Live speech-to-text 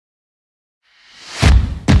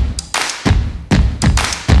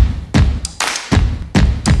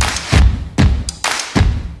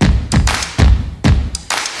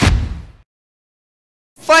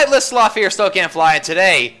Flightless Sloth here still can't fly, and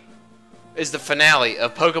today is the finale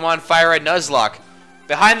of Pokemon FireRed Nuzlocke.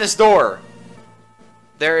 Behind this door,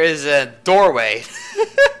 there is a doorway.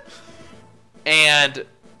 And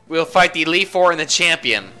we'll fight the Elite Four and the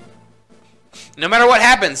Champion. No matter what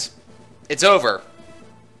happens, it's over.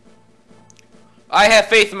 I have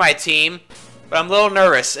faith in my team, but I'm a little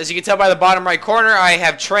nervous. As you can tell by the bottom right corner, I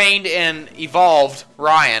have trained and evolved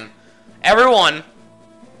Ryan. Everyone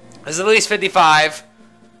is at least 55,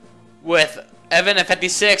 with Evan at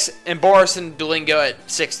 56 and Boris and Duolingo at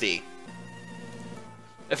 60.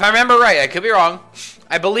 If I remember right, I could be wrong.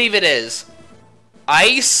 I believe it is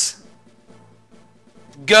Ice,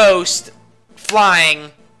 Ghost, Flying,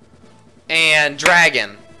 and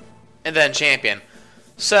Dragon, and then Champion.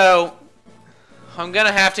 So I'm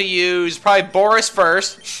gonna have to use probably Boris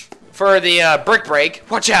first for the Brick Break.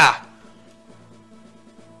 Watcha!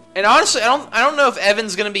 And honestly, I don't know if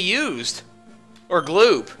Evan's gonna be used, or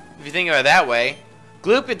Gloop, if you think of it that way.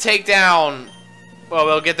 Gloop could take down. Well,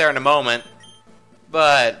 we'll get there in a moment,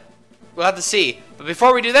 but we'll have to see. But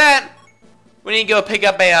before we do that, we need to go pick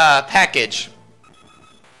up a package.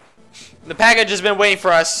 The package has been waiting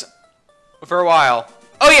for us for a while.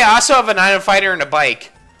 Oh yeah, I also have an item fighter and a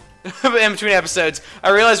bike. In between episodes,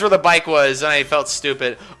 I realized where the bike was, and I felt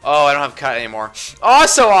stupid. Oh, I don't have cut anymore.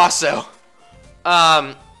 Also.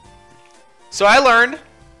 So I learned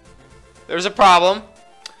there's a problem.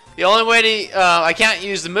 The only way to I can't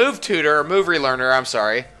use the move tutor or move relearner. I'm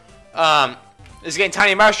sorry. Is getting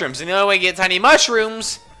tiny mushrooms, and the only way to get tiny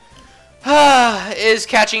mushrooms is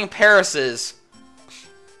catching Parises.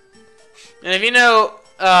 And if you know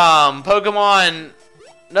Pokemon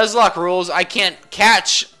Nuzlocke rules, I can't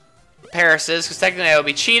catch Parises because technically I would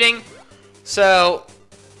be cheating. So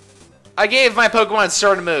I gave my Pokemon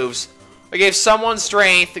certain moves. I gave someone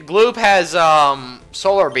strength. Gloop has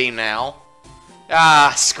Solar Beam now.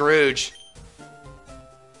 Ah, Scrooge.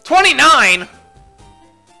 29?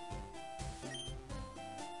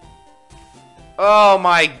 Oh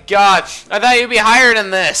my god. I thought you'd be higher than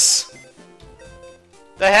this.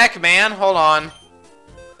 The heck, man? Hold on.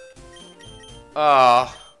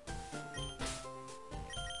 Oh.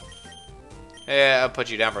 Yeah, I'll put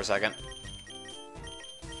you down for a second.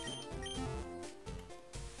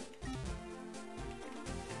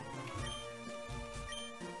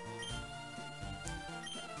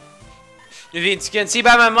 If you can see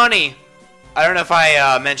by my money, I don't know if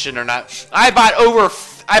I mentioned or not. I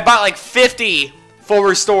bought like 50 full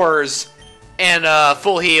restores and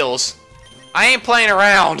full heals. I ain't playing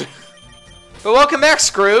around. But welcome back,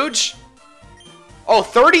 Scrooge. Oh,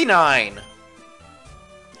 39.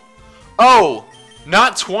 Oh,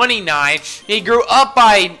 not 29. He grew up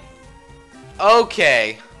by...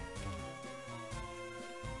 Okay.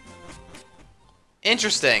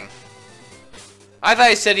 Interesting. I thought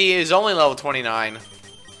he said he is only level 29.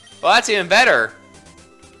 Well, that's even better.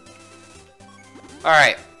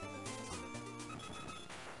 Alright.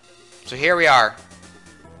 So here we are.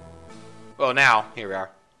 Well, now, here we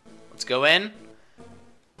are. Let's go in.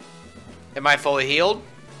 Am I fully healed?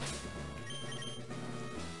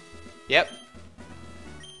 Yep.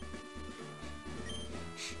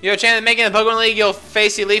 You have a chance of making the Pokemon League. You'll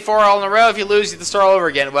face the Elite Four all in a row. If you lose, you have to start all over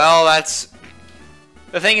again. Well, that's...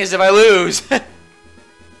 The thing is, if I lose...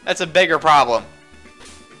 That's a bigger problem.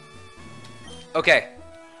 Okay.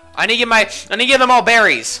 I need to give them all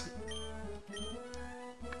berries.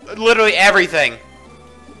 Literally everything.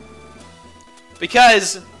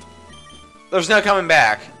 Because there's no coming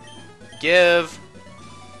back. Give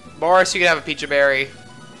Boris, you can have a Peach Berry.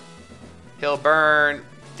 He'll burn,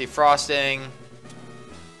 defrosting.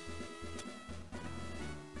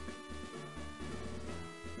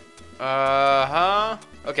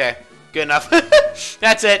 Okay. Good enough.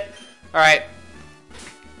 That's it. Alright.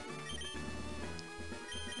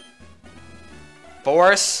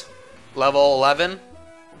 Boris, level 11.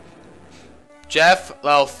 Jeff,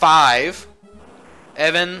 level 5.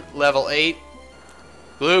 Evan, level 8.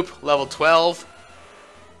 Gloop, level 12.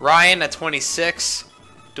 Ryan at 26.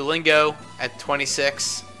 Duolingo at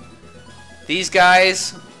 26. These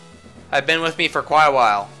guys have been with me for quite a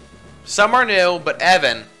while. Some are new, but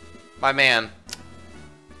Evan, my man,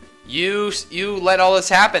 you let all this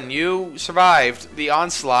happen. You survived the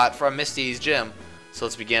onslaught from Misty's gym. So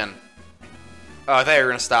let's begin. Oh, I thought you were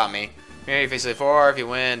gonna stop me. Maybe face it 4 if you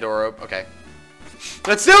win, door open. Okay.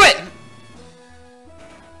 Let's do it!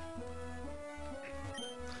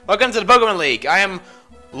 Welcome to the Pokemon League. I am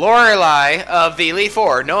Lorelei of the Elite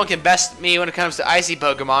Four. No one can best me when it comes to icy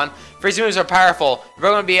Pokemon. Freezing moves are powerful. You're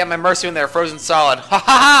going to be at my mercy when they're frozen solid. Ha ha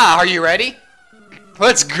ha! Are you ready?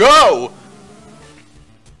 Let's go!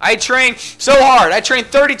 I trained so hard. I trained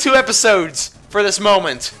 32 episodes for this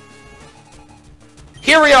moment.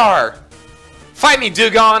 Here we are. Fight me,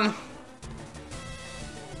 Dugong.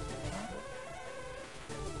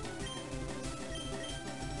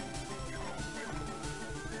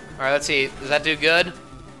 Alright, let's see. Does that do good?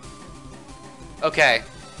 Okay.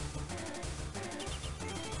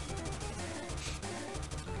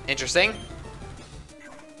 Interesting.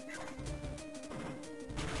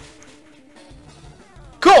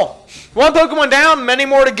 Cool! One Pokemon down, many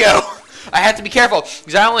more to go. I have to be careful,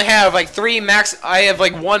 because I only have like 3 max... I have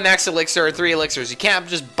like 1 max elixir or 3 elixirs. You can't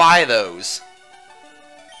just buy those.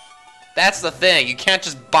 That's the thing. You can't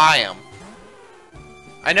just buy them.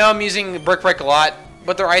 I know I'm using Brick a lot,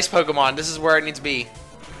 but they're ice Pokemon. This is where it needs to be.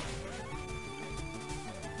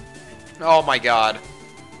 Oh my god.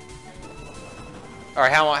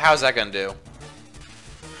 Alright, how's that gonna do?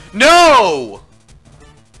 No!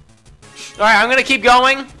 Alright, I'm gonna keep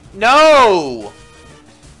going. No!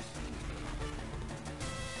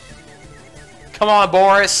 Come on,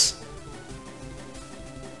 Boris.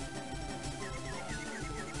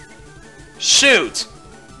 Shoot!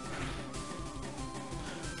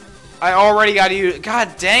 I already got to use...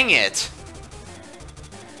 God dang it!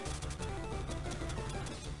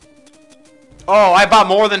 Oh, I bought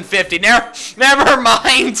more than 50. Never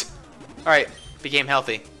mind! Alright, became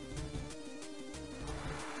healthy.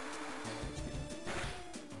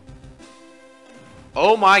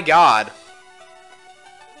 Oh my god.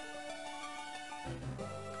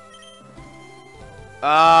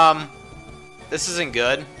 This isn't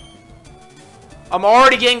good. I'm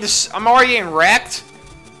already getting wrecked.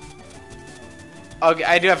 Okay,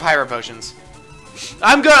 I do have higher potions.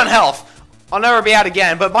 I'm good on health. I'll never be out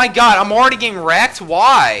again, but my god, I'm already getting wrecked?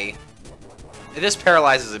 Why? This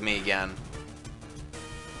paralyzes me again.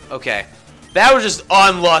 Okay. That was just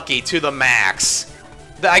unlucky to the max.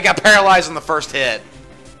 I got paralyzed on the first hit.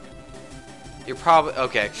 You're probably...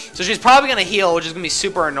 Okay. So she's probably going to heal, which is going to be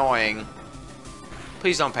super annoying.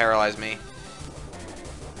 Please don't paralyze me.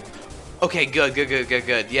 Okay, good.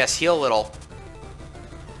 Yes, heal a little.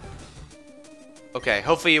 Okay,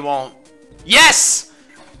 hopefully you won't... Yes!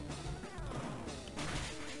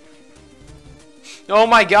 Oh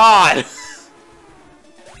my god!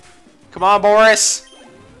 Come on, Boris.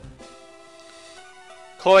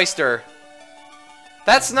 Cloyster.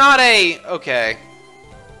 That's not a... Okay.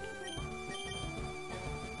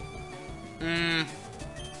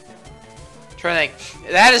 Trying to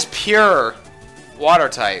think. That is pure water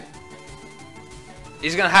type.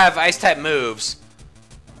 He's gonna have ice type moves.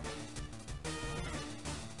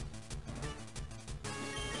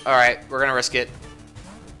 Alright, we're gonna risk it.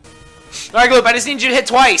 Alright, Gloop, I just need you to hit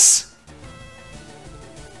twice.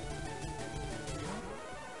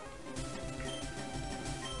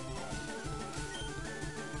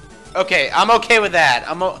 Okay, I'm okay with that.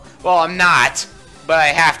 Well, I'm not, but I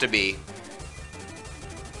have to be.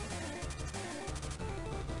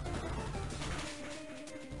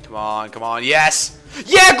 Come on, yes!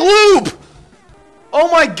 Yeah, Gloop!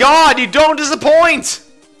 Oh my god, you don't disappoint!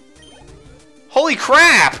 Holy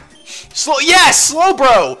crap! Yes,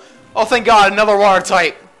 Slowbro! Oh, thank god, another water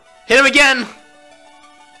type. Hit him again!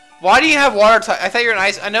 Why do you have water type? I thought you were an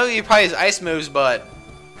ice... I know you probably has ice moves, but...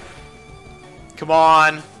 Come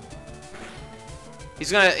on.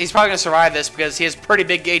 He's probably gonna survive this because he has pretty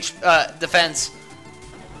big defense.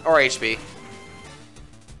 Or HP.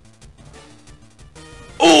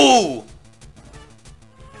 Ooh!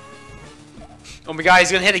 Oh my god,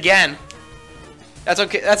 he's gonna hit again. That's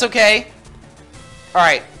okay.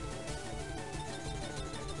 Alright.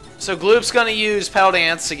 So Gloop's gonna use Pedal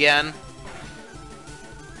Dance again.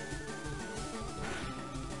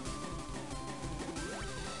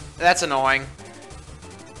 That's annoying.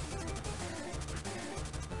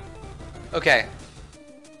 Okay.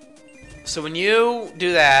 So when you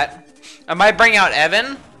do that, I might bring out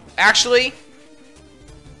Evan, actually,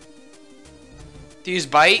 to use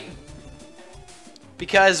Bite.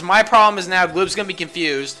 Because my problem is now Gloop's gonna be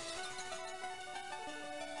confused.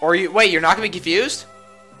 Or wait, you're not gonna be confused?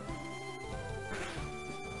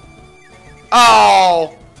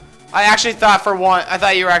 Oh! I actually thought for one, I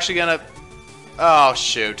thought you were actually gonna... Oh,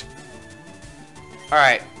 shoot.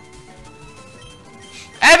 Alright.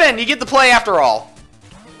 Evan, you get the play after all.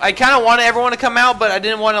 I kind of wanted everyone to come out, but I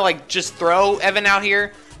didn't want to, like, just throw Evan out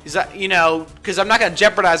here. Is that, you know, because I'm not going to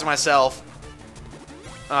jeopardize myself.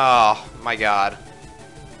 Oh, my God.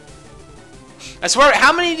 I swear,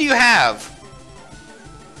 how many do you have?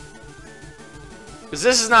 Because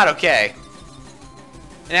this is not okay.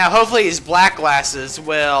 And now, hopefully, his black glasses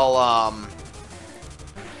will,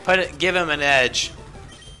 give him an edge.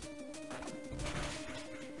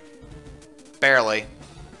 Barely.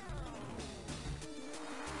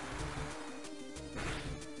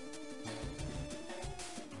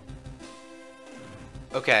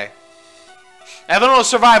 Okay. Evan will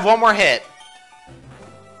survive one more hit.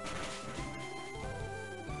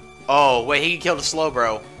 Oh, wait, he can kill the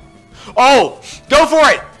Slowbro. Oh! Go for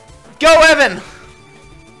it! Go, Evan!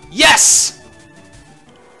 Yes!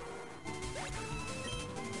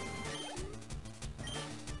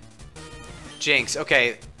 Jinx,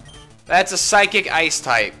 okay. That's a Psychic Ice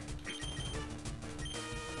type.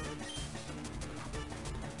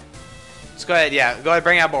 Let's go ahead, yeah. Go ahead,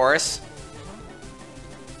 bring out Boris.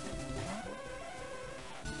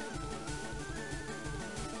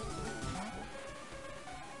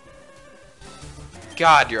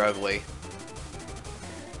 God, you're ugly.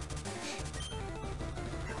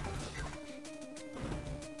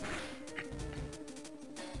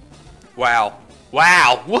 Wow.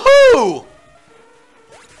 Wow! Woohoo!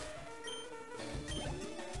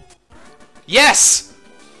 Yes!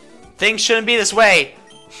 Things shouldn't be this way.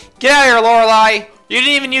 Get out of here, Lorelei! You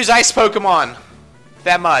didn't even use Ice Pokemon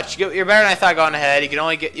that much. You're better than I thought going ahead. You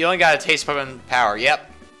only got a taste Pokemon power. Yep.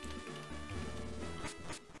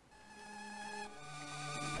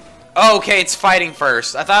 Oh, okay, it's fighting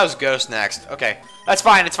first. I thought it was Ghost next. Okay. That's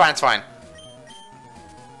fine, it's fine, it's fine.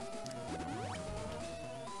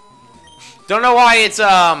 Don't know why it's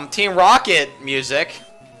Team Rocket music.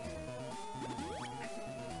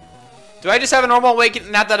 Do I just have a normal awakening?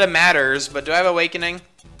 Not that it matters, but do I have awakening?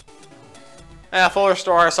 Full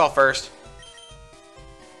restore ourselves first.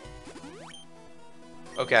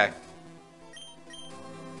 Okay.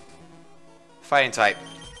 Fighting type.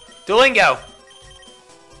 Duolingo.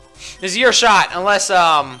 This is your shot, unless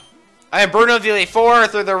I am Bruno of the Elite Four.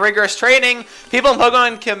 Through the rigorous training, people in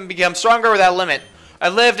Pokemon can become stronger without limit. I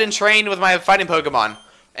lived and trained with my fighting Pokemon,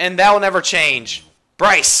 and that will never change.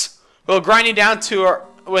 Bryce, we'll grind you down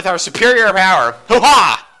with our superior power.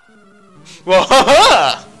 Hoo-ha! Well,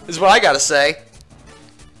 ha-ha! Is what I gotta say.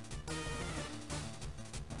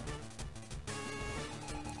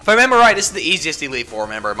 If I remember right, this is the easiest Elite Four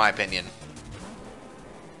member, in my opinion.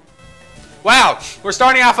 Wow, we're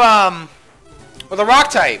starting off with a rock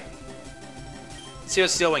type. Let's see what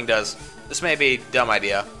Steel Wing does. This may be a dumb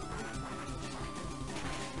idea.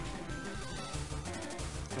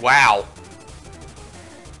 Wow.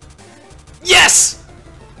 Yes!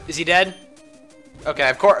 Is he dead? Okay,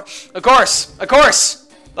 of course. Of course. Of course.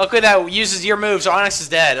 Luckily that uses your move, so Onix is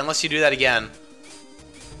dead, unless you do that again.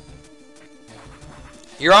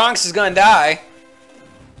 Your Onix is gonna die.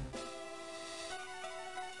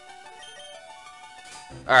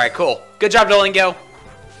 Alright, cool. Good job, Duolingo.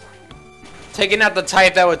 Taking out the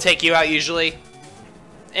type that would take you out usually.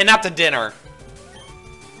 And not the dinner.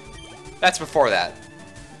 That's before that.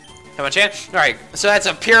 How much chance? Alright, so that's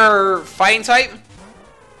a pure fighting type.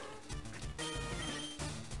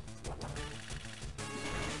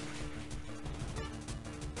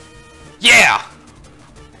 Yeah!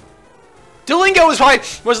 Duolingo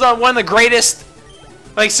was one of the greatest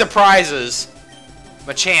like surprises.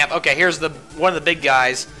 Machamp. Okay, here's one of the big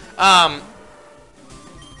guys. Honestly,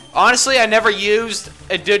 I never used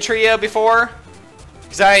a Dutrio before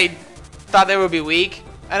because I thought they would be weak.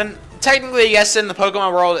 And technically, yes, in the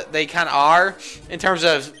Pokemon world, they kind of are in terms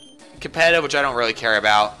of competitive, which I don't really care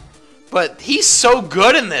about. But he's so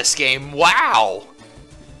good in this game. Wow.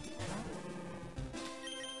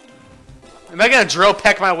 Am I gonna drill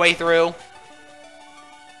peck my way through?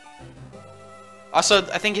 Also,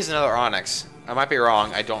 I think he's another Onix. I might be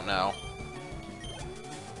wrong. I don't know.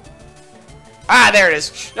 Ah, there it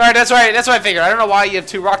is. All right, that's right. That's what I figured. I don't know why you have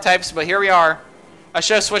two rock types, but here we are. I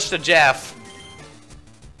should have switched to Jeff.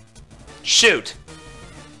 Shoot.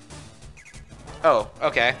 Oh,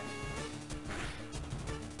 okay.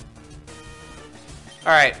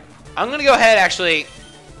 All right. I'm gonna go ahead, actually,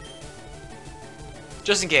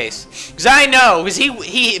 just in case, because I know, because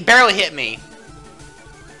he barely hit me,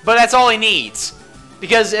 but that's all he needs.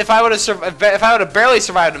 Because if I would have barely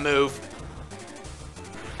survived a move,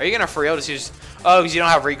 are you gonna free just use? Oh, because you don't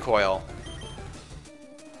have recoil.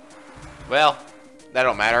 Well, that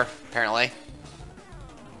don't matter apparently.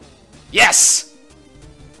 Yes.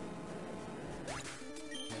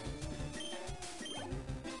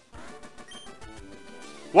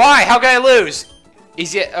 Why? How can I lose?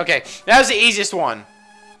 Easy. Okay, that was the easiest one.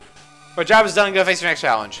 But job is done. Go face the next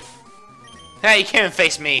challenge. Hey, you can't even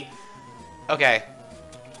face me. Okay.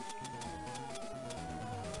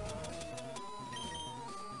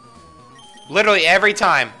 Literally every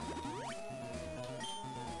time.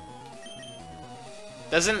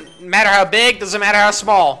 Doesn't matter how big, doesn't matter how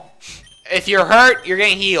small. If you're hurt, you're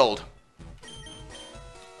getting healed.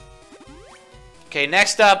 Okay,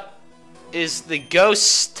 next up is the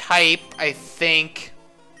ghost type, I think.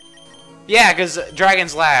 Yeah, because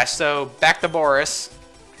dragon's last, so back to Boris.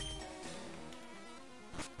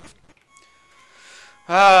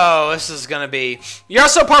 Oh, this is gonna be... You're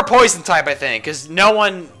also part poison type, I think, because no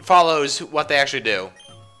one follows what they actually do.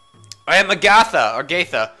 I am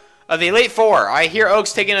Agatha, of the Elite Four. I hear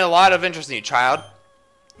Oak's taking a lot of interest in you, child.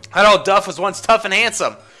 I know Duff was once tough and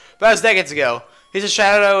handsome, but that was decades ago. He's a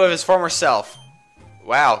shadow of his former self.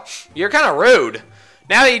 Wow, you're kind of rude.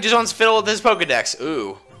 Now he just wants to fiddle with his Pokedex.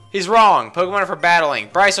 Ooh. He's wrong. Pokemon are for battling.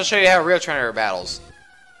 Bryce, I'll show you how a real trainer battles.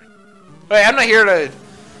 Wait, I'm not here to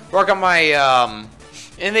work on my,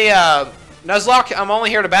 in the, Nuzlocke, I'm only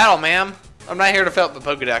here to battle, ma'am. I'm not here to fill up the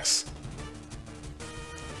Pokedex.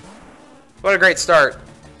 What a great start.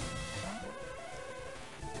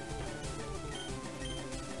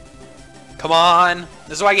 Come on.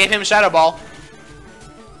 This is why I gave him Shadow Ball.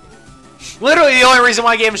 Literally the only reason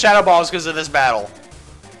why I gave him Shadow Ball is because of this battle.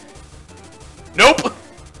 Nope.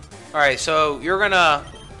 Alright, so you're gonna...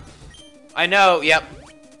 I know, yep.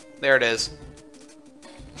 There it is.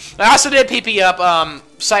 I also did PP up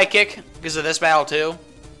Psychic because of this battle too.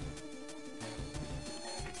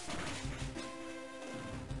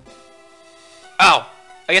 Oh,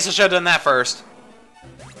 I guess I should have done that first.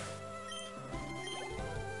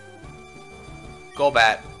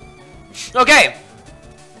 Golbat. Okay.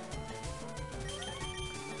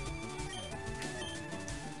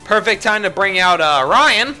 Perfect time to bring out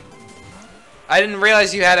Ryan. I didn't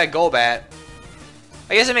realize you had a Golbat.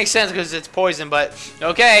 I guess it makes sense because it's poison, but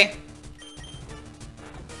okay.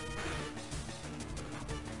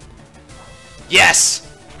 Yes!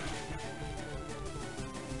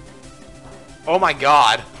 Oh my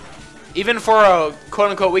god. Even for a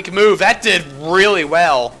quote-unquote weak move, that did really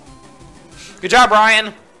well. Good job,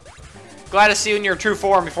 Ryan. Glad to see you in your true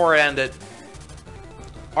form before it ended.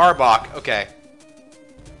 Arbok, okay.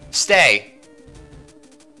 Stay.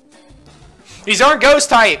 These aren't ghost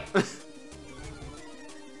type!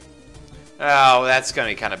 Oh, that's gonna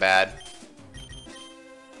be kind of bad.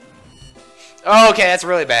 Oh, okay, that's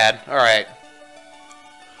really bad. Alright.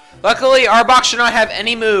 Luckily, Arbok should not have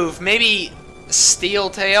any move. Maybe Steel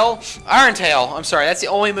Tail? Iron Tail. I'm sorry, that's the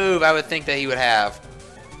only move I would think that he would have.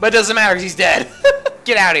 But it doesn't matter because he's dead.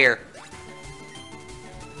 Get out of here.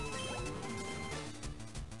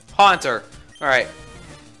 Haunter. Alright.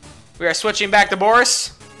 We are switching back to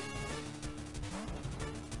Boris.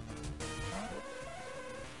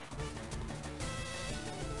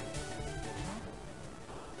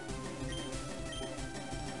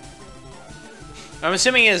 I'm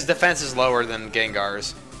assuming his defense is lower than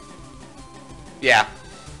Gengar's. Yeah.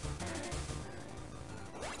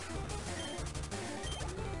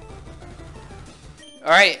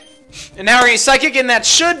 Alright. And now we're getting Psychic, and that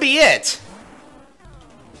should be it.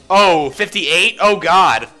 Oh, 58? Oh,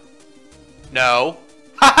 God. No.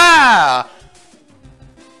 Ha-ha!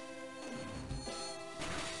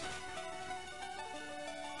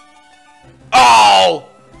 Oh!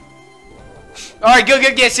 Alright, good,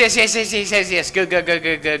 good, yes, yes, yes, yes, yes, yes, yes. Good, good, good,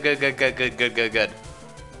 good, good, good, good, good, good, good, good, good.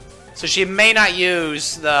 So she may not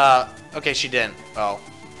use the... Okay, she didn't. Oh.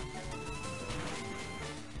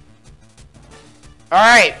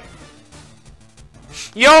 Alright.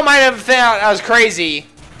 You all might have thought I was crazy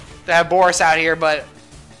to have Boris out here, but...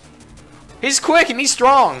 He's quick and he's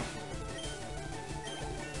strong.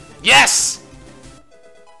 Yes!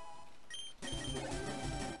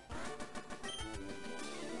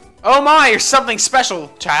 Oh my, you're something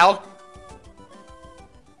special, child.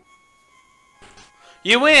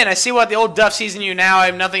 You win. I see what the old Duff sees in you now. I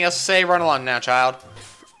have nothing else to say. Run along now, child.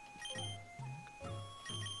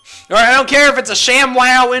 Alright, I don't care if it's a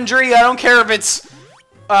ShamWow injury. I don't care if it's,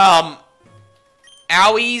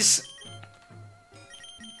 owies.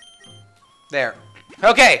 There.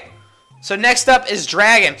 Okay. So next up is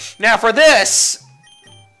Dragon. Now for this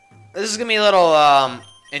is going to be a little,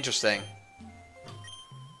 interesting.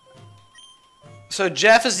 So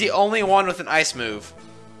Jeff is the only one with an ice move.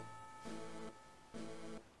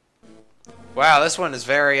 Wow, this one is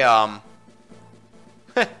very,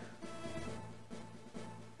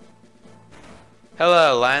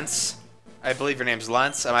 Hello, Lance. I believe your name's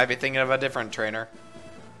Lance. I might be thinking of a different trainer.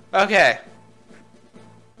 Okay.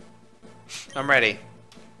 I'm ready.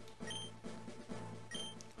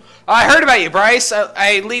 I heard about you, Bryce.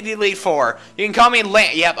 I lead the Elite Four. You can call me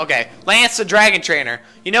Lance. Yep, okay. Lance, the Dragon Trainer.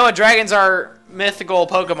 You know what dragons are mythical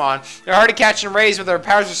Pokemon. They're hard to catch and raise, but their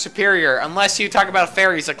powers are superior, unless you talk about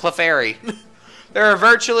fairies like Clefairy. They're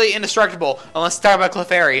virtually indestructible, unless you talk about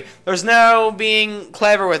Clefairy. There's no being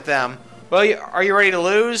clever with them. Well, are you ready to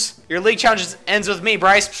lose? Your league challenge ends with me,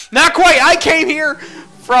 Bryce. Not quite. I came here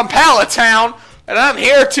from Pallet Town, and I'm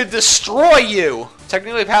here to destroy you.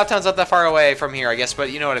 Technically, Pallet Town's not that far away from here, I guess,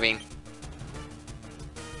 but you know what I mean.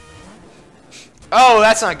 Oh,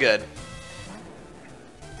 that's not good.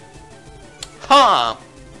 Huh.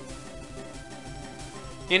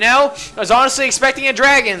 You know, I was honestly expecting a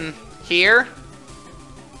dragon here.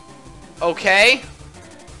 Okay.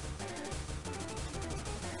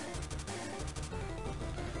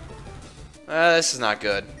 This is not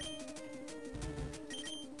good.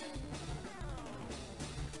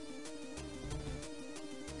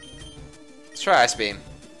 Let's try Ice Beam.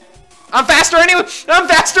 I'm faster anyway! I'm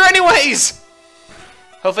faster anyways!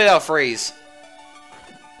 Hopefully that'll freeze.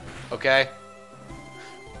 Okay.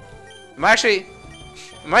 Am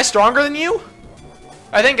I stronger than you?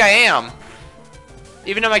 I think I am.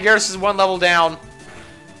 Even though my Gyarados is one level down.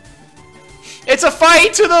 It's a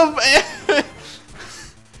fight to the...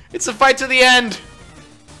 It's a fight to the end.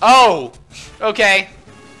 Oh. Okay.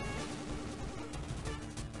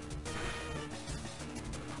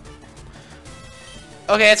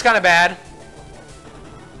 Okay, it's kind of bad.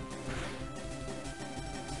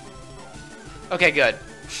 Okay, good.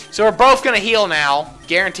 So we're both gonna heal now.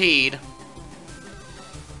 Guaranteed.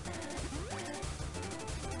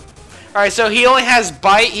 Alright, so he only has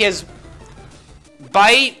Bite. He has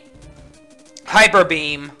Bite, Hyper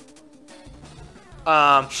Beam.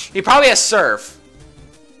 He probably has Surf.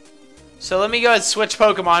 So let me go ahead and switch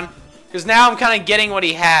Pokemon. Because now I'm kind of getting what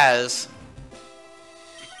he has.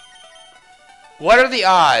 What are the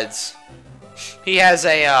odds? He has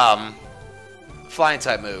a, Flying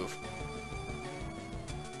type move.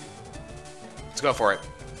 Let's go for it.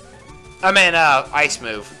 I mean, Ice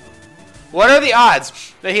move. What are the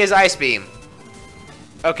odds that he has Ice Beam?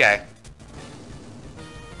 Okay.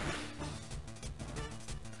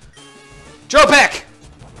 Dropeck!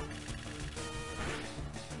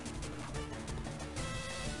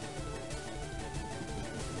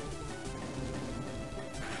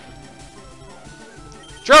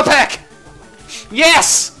 Dropeck!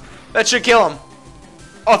 Yes! That should kill him.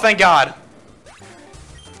 Oh, thank God.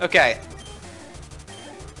 Okay.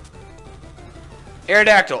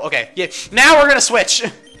 Aerodactyl. Okay. Yeah. Now we're gonna switch.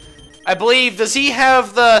 I believe. Does he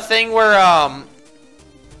have the thing where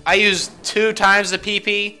I use 2 times the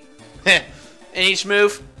PP in each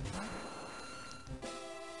move?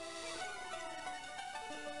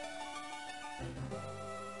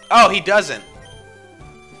 Oh, he doesn't.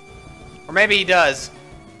 Or maybe he does.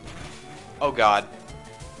 Oh God.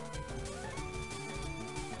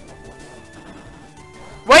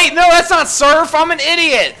 Wait, no, that's not Surf. I'm an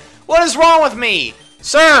idiot. What is wrong with me?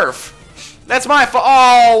 Surf. That's my fault.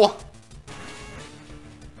 Oh.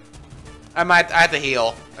 I have to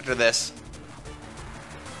heal after this.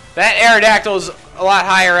 That Aerodactyl is a lot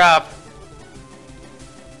higher up.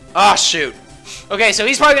 Oh, shoot. Okay, so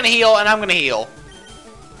he's probably going to heal, and I'm going to heal.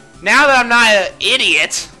 Now that I'm not an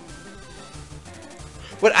idiot.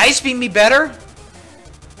 Would Ice Beam be better?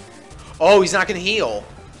 Oh, he's not going to heal.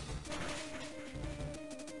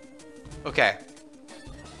 Okay.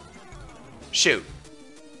 Shoot.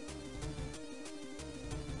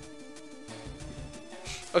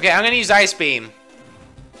 Okay, I'm going to use Ice Beam.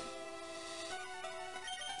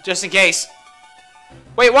 Just in case.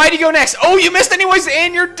 Wait, why'd you go next? Oh, you missed anyways,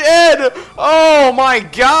 and you're dead! Oh my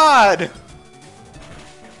God!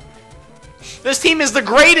 This team is the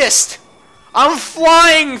greatest! I'm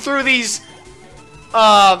flying through these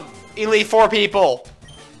Elite Four people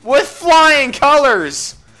with flying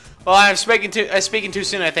colors. Well, I'm speaking too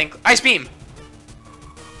soon, I think. Ice Beam.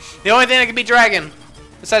 The only thing that can beat Dragon,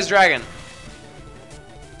 besides Dragon.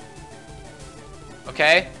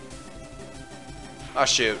 Okay. Oh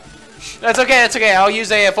shoot. That's okay. That's okay. I'll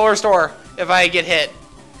use a full restore if I get hit.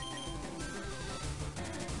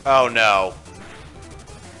 Oh no.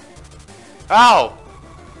 Oh.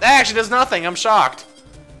 That actually does nothing. I'm shocked.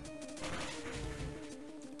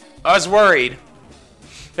 I was worried.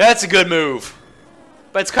 That's a good move.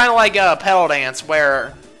 But it's kind of like a Petal Dance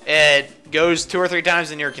where it goes 2 or 3 times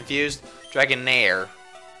and you're confused. Dragonair.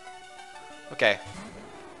 Okay.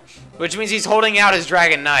 Which means he's holding out his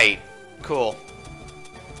Dragon Knight. Cool.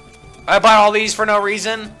 I bought all these for no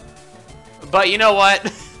reason. But you know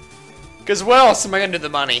what? Because what else am I going to do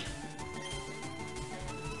with the money?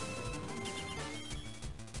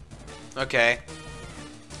 Okay.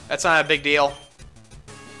 That's not a big deal.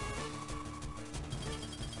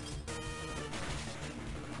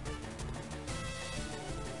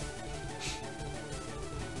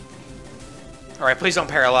 Alright, please don't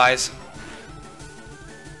paralyze.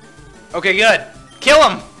 Okay, good. Kill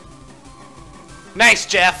him! Nice,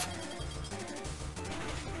 Jeff.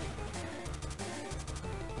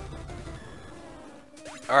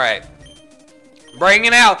 Alright. Bring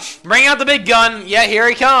it out. Bring out the big gun. Yeah, here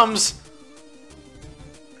he comes.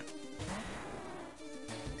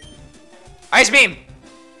 Ice beam.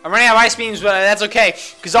 I'm running out of ice beams, but that's okay.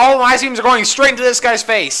 Because all of my ice beams are going straight into this guy's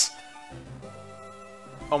face.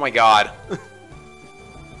 Oh my god.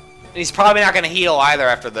 He's probably not going to heal either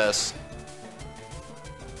after this.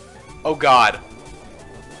 Oh god.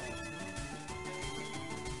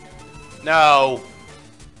 No.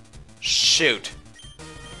 Shoot.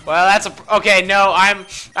 Well, that's a... Okay, no, I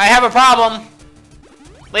have a problem.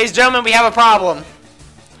 Ladies and gentlemen, we have a problem.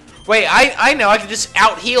 Wait, I know, I can just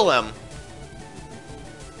out-heal him.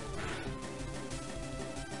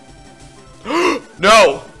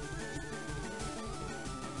 No!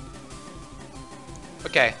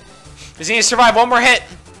 Okay. Does he need to survive one more hit?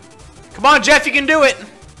 Come on, Jeff, you can do it!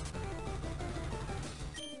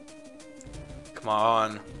 Come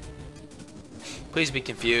on. Please be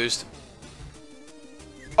confused.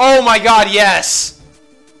 Oh my god, yes!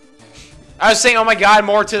 I was saying, oh my god,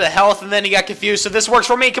 more to the health, and then he got confused, so this works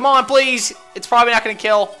for me. Come on, please! It's probably not gonna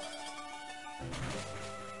kill.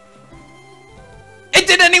 It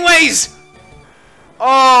did anyways!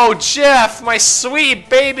 Oh, Jeff, my sweet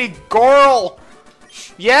baby girl!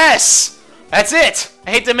 Yes! That's it!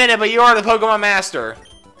 I hate to admit it, but you are the Pokemon Master.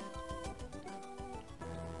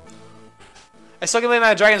 I still can't believe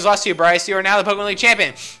my Dragons lost to you, Bryce. You are now the Pokemon League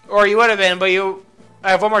champion. Or you would have been, but I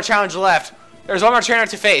have one more challenge left. There's one more trainer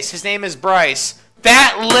to face. His name is Bryce.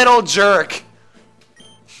 That little jerk!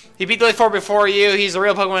 He beat the Elite Four before you. He's the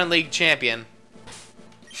real Pokemon League champion.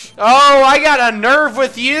 Oh, I got a nerve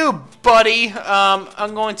with you, buddy.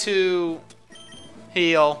 I'm going to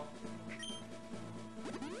heal.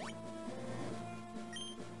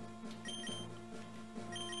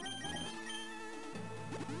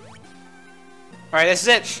 Alright, this is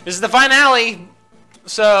it. This is the finale.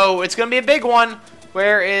 So, it's going to be a big one.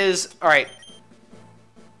 Where is... Alright.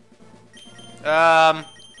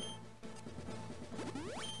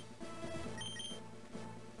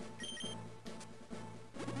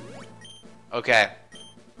 Okay.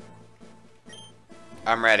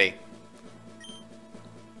 I'm ready.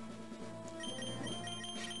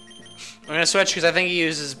 I'm going to switch because I think he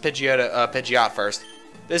uses Pidgeot first.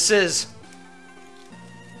 This is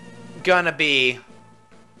gonna be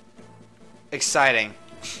exciting.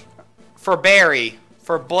 For Barry,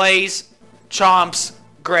 for Blaze, Chomps,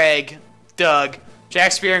 Greg, Doug,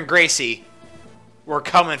 Jack Spear, and Gracie, we're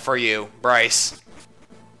coming for you, Bryce.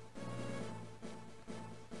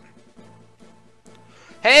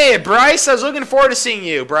 Hey, Bryce, I was looking forward to seeing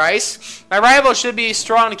you, Bryce. My rival should be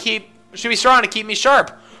strong to keep me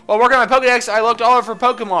sharp. While working on my Pokédex, I looked all over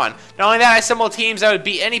for Pokemon. Not only that, I assembled teams that would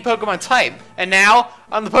beat any Pokemon type. And now,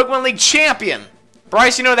 I'm the Pokemon League champion.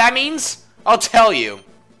 Bryce, you know what that means? I'll tell you.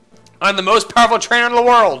 I'm the most powerful trainer in the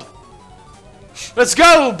world. Let's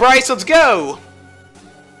go, Bryce, let's go!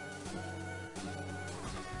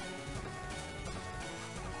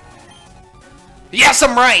 Yes,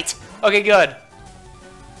 I'm right! Okay, good.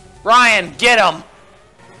 Ryan, get him!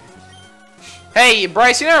 Hey,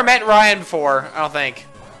 Bryce, you never met Ryan before, I don't think.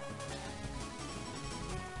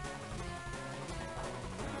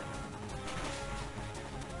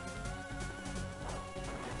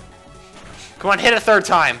 Come on, hit it a third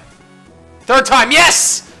time. Third time,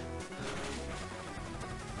 yes!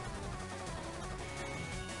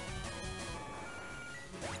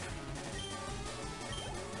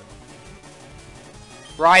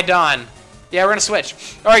 Rhydon. Yeah, we're gonna switch.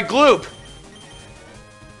 Alright, Gloop.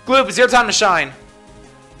 Gloop, it's your time to shine.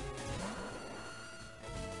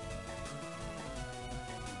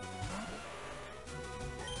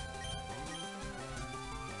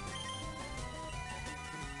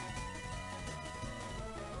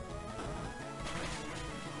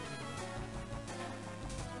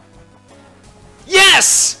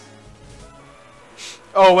 Yes!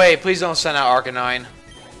 Oh, wait, please don't send out Arcanine.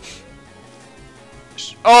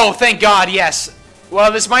 Oh, thank God, yes.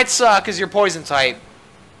 Well, this might suck because you're poison type.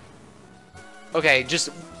 Okay, just...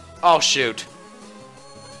 Oh, shoot.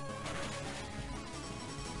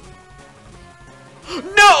 No!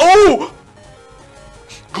 Oh!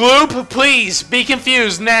 Gloop, please, be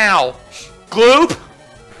confused now. Gloop?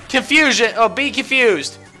 Confusion. Oh, be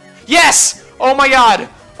confused. Yes! Oh, my God.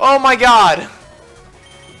 Oh, my God.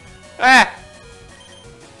 Ah.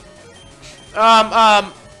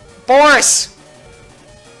 Boris.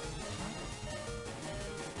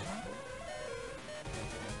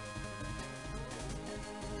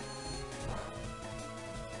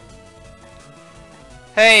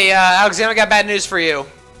 Hey, Alexander, got bad news for you.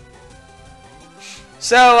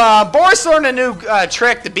 So, Boris learned a new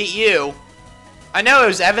trick to beat you. I know it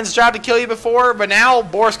was Evan's job to kill you before, but now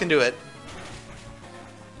Boris can do it.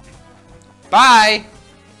 Bye!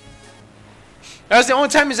 That was the only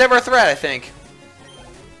time he's ever a threat, I think.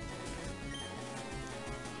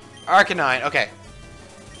 Arcanine, okay.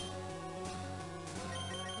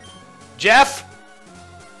 Jeff?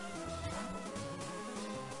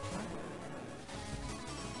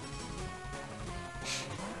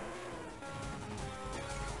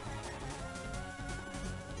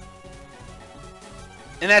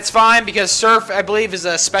 And that's fine because Surf, I believe, is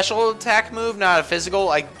a special attack move, not a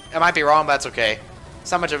physical. I might be wrong, but that's okay.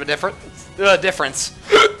 It's not much of a difference.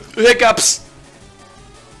 Hiccups.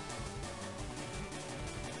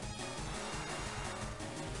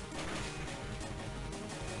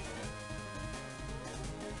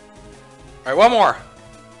 All right, one more.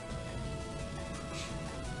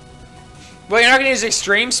 Wait, you're not gonna use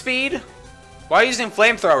extreme speed? Why are you using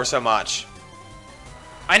flamethrower so much?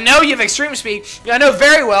 I know you have extreme speed. I know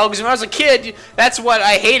very well, because when I was a kid, that's what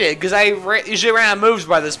I hated, because I usually ran out of moves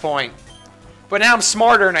by this point. But now I'm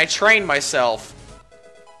smarter, and I train myself.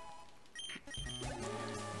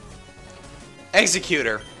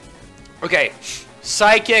 Executor. Okay,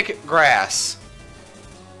 Psychic Grass.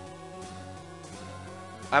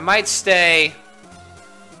 I might stay...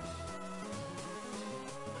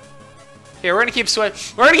 Here, we're gonna keep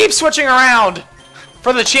switching around.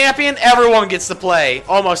 For the champion, everyone gets to play.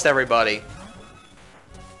 Almost everybody.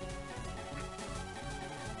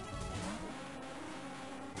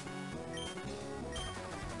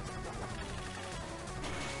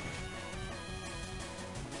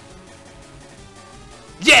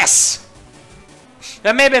 Yes!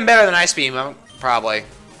 That may have been better than Ice Beam, probably.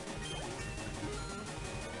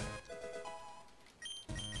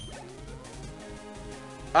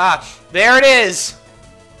 Ah, there it is!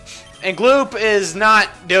 And Gloop is not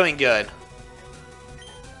doing good.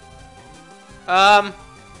 Alright,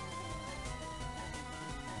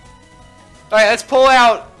 let's pull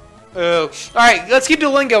out... Alright, let's keep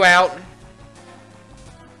Duolingo out.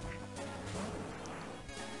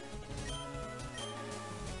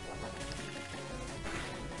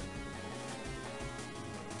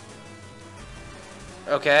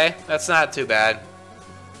 Okay, that's not too bad.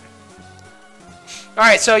 All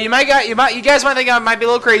right, so you guys might think I might be a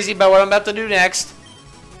little crazy about what I'm about to do next.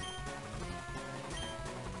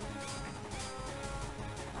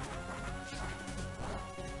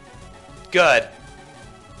 Good.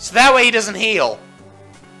 So that way he doesn't heal.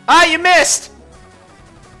 Ah, you missed!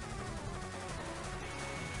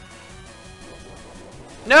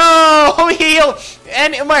 No, heal!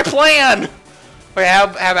 And my plan. Wait, how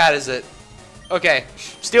bad is it? Okay,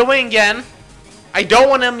 still winning again. I don't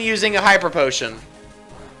want him using a Hyper Potion.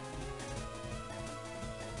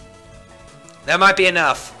 That might be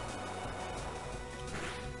enough.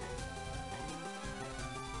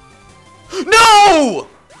 No!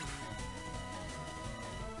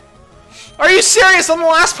 Are you serious on the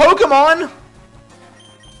last Pokemon?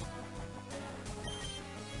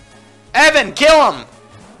 Evan, kill him!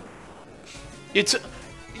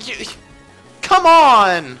 Come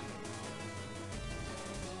on!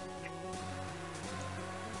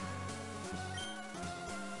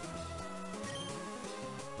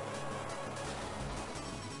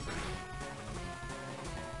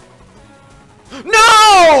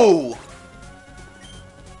 No!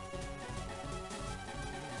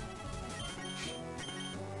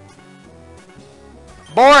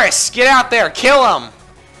 Boris, get out there, kill him!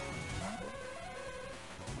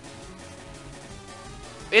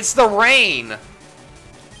 It's the rain.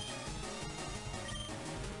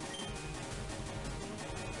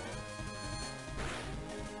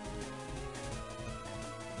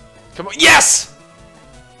 Come on, yes!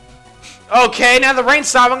 Okay, now the rain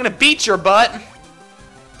stopped. I'm gonna beat your butt.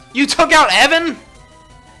 You took out Evan?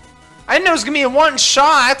 I didn't know it was gonna be a one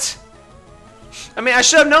shot. I mean, I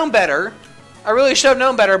should have known better. I really should have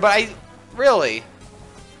known better, but I really.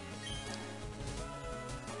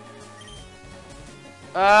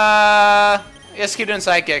 Let's keep doing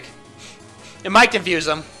Psychic. It might confuse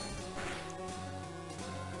him.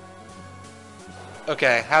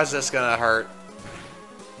 Okay, how's this gonna hurt?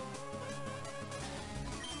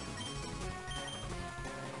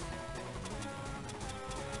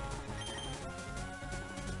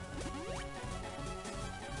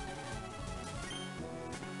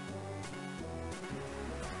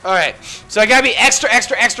 Alright, so I gotta be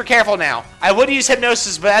extra careful now. I would use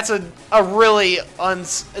Hypnosis, but that's a really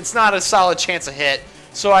it's not a solid chance of hit.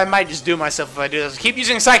 So I might just do myself if I do this. Keep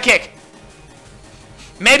using Psychic.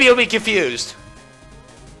 Maybe you'll be confused.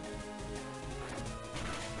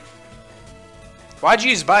 Why'd you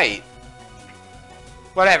use Bite?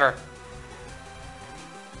 Whatever.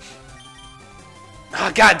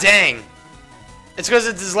 Oh, god dang. It's because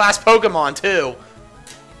it's his last Pokemon, too.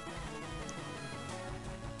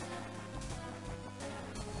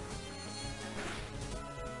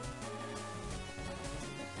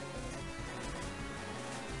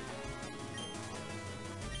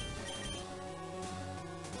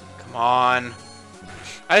 Come on.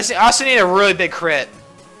 I also need a really big crit.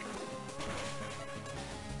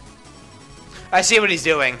 I see what he's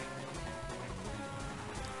doing.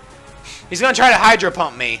 He's gonna try to Hydro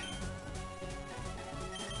Pump me.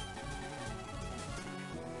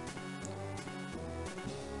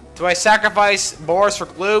 Do I sacrifice Boris for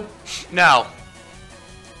Gloop? No.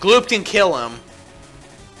 Gloop can kill him.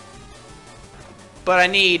 But I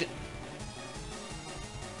need...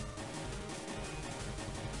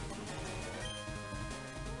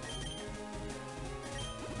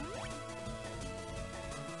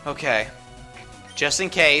 Okay. Just in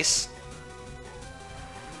case.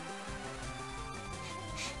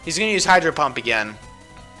 He's gonna use Hydro Pump again.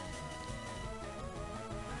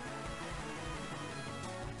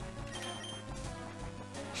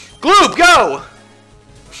 Gloop, go!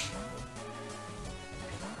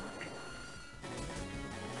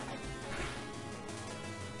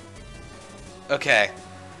 Okay.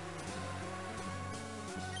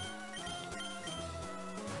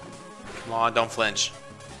 Come on, don't flinch.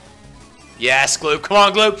 Yes, Gloop. Come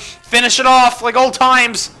on, Gloop. Finish it off like old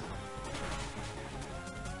times.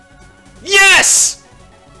 Yes!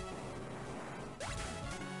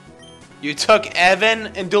 You took Evan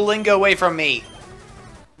and Duolingo away from me.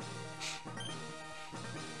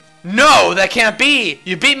 No, that can't be.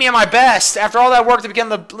 You beat me at my best. After all that work to become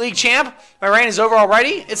the league champ, my reign is over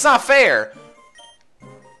already? It's not fair.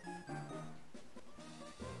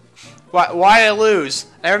 Why did I lose?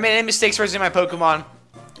 I never made any mistakes raising my Pokemon.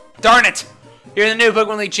 Darn it! You're the new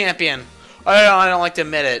Pokemon League champion. I don't like to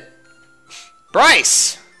admit it.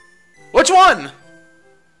 Bryce! Which one?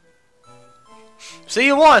 So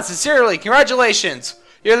you won, sincerely. Congratulations.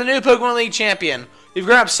 You're the new Pokemon League champion. You've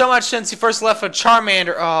grown up so much since you first left with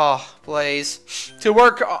Charmander. Oh, Blaze. To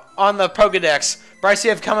work on the Pokedex. Bryce, you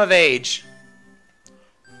have come of age.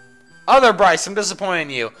 Other Bryce, I'm disappointed in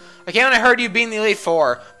you. I came when I heard you being the Elite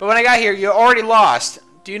Four, but when I got here, you already lost.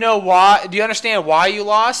 Do you know why? Do you understand why you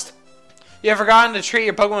lost? You have forgotten to treat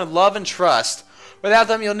your Pokemon with love and trust. Without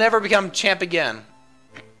them, you'll never become champ again.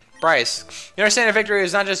 Bryce, you understand that victory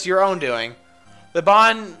is not just your own doing. The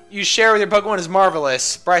bond you share with your Pokemon is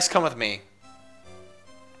marvelous. Bryce, come with me.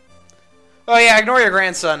 Oh yeah, ignore your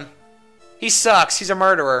grandson. He sucks. He's a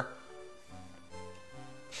murderer.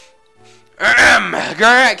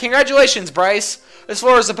 Congratulations, Bryce. This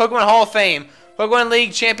floor is the Pokemon Hall of Fame. Pokemon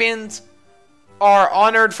League champions are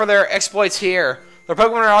honored for their exploits here. Their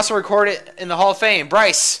Pokemon are also recorded in the Hall of Fame.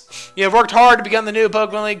 Bryce, you have worked hard to become the new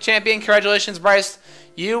Pokemon League champion. Congratulations, Bryce.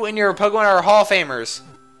 You and your Pokemon are Hall of Famers.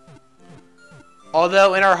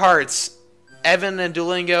 Although in our hearts, Evan and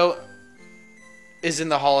Duolingo is in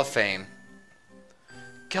the Hall of Fame.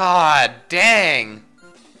 God dang.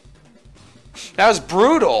 That was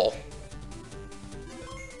brutal.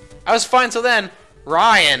 I was fine till then.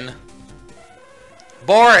 Ryan.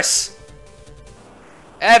 Boris.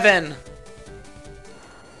 Evan.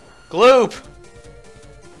 Gloop.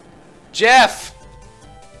 Jeff.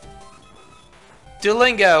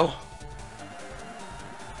 Duolingo.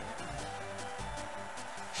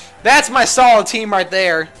 That's my solid team right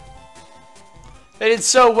there. They did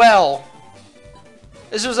so well.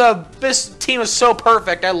 This team was so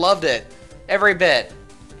perfect. I loved it. Every bit.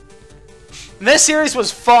 And this series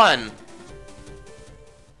was fun.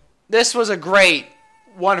 This was a great,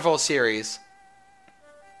 wonderful series.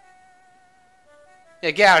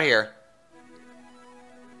 Yeah, get out here.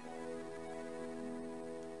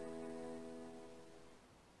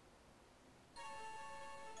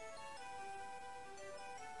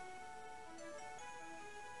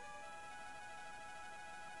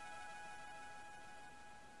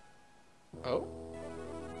 Oh.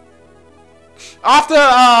 Off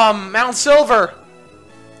to Mount Silver.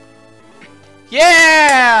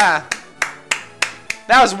 Yeah!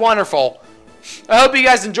 That was wonderful. I hope you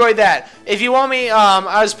guys enjoyed that. If you want me,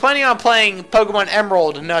 I was planning on playing Pokemon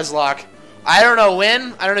Emerald Nuzlocke. I don't know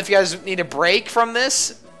when. I don't know if you guys need a break from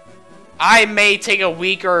this. I may take a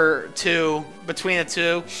week or two between the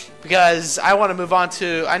two because I want to move on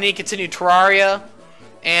to... I need to continue Terraria,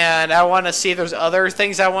 and I want to see if there's other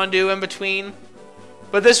things I want to do in between.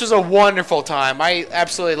 But this was a wonderful time. I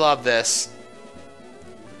absolutely love this.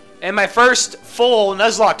 And my first full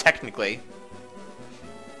Nuzlocke, technically.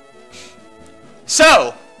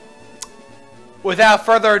 So, without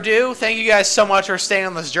further ado, thank you guys so much for staying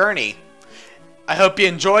on this journey. I hope you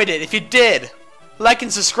enjoyed it. If you did, like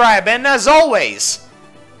and subscribe, and as always,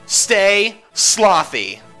 stay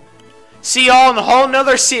slothy. See y'all in a whole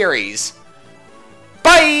nother series.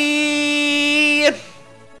 Bye!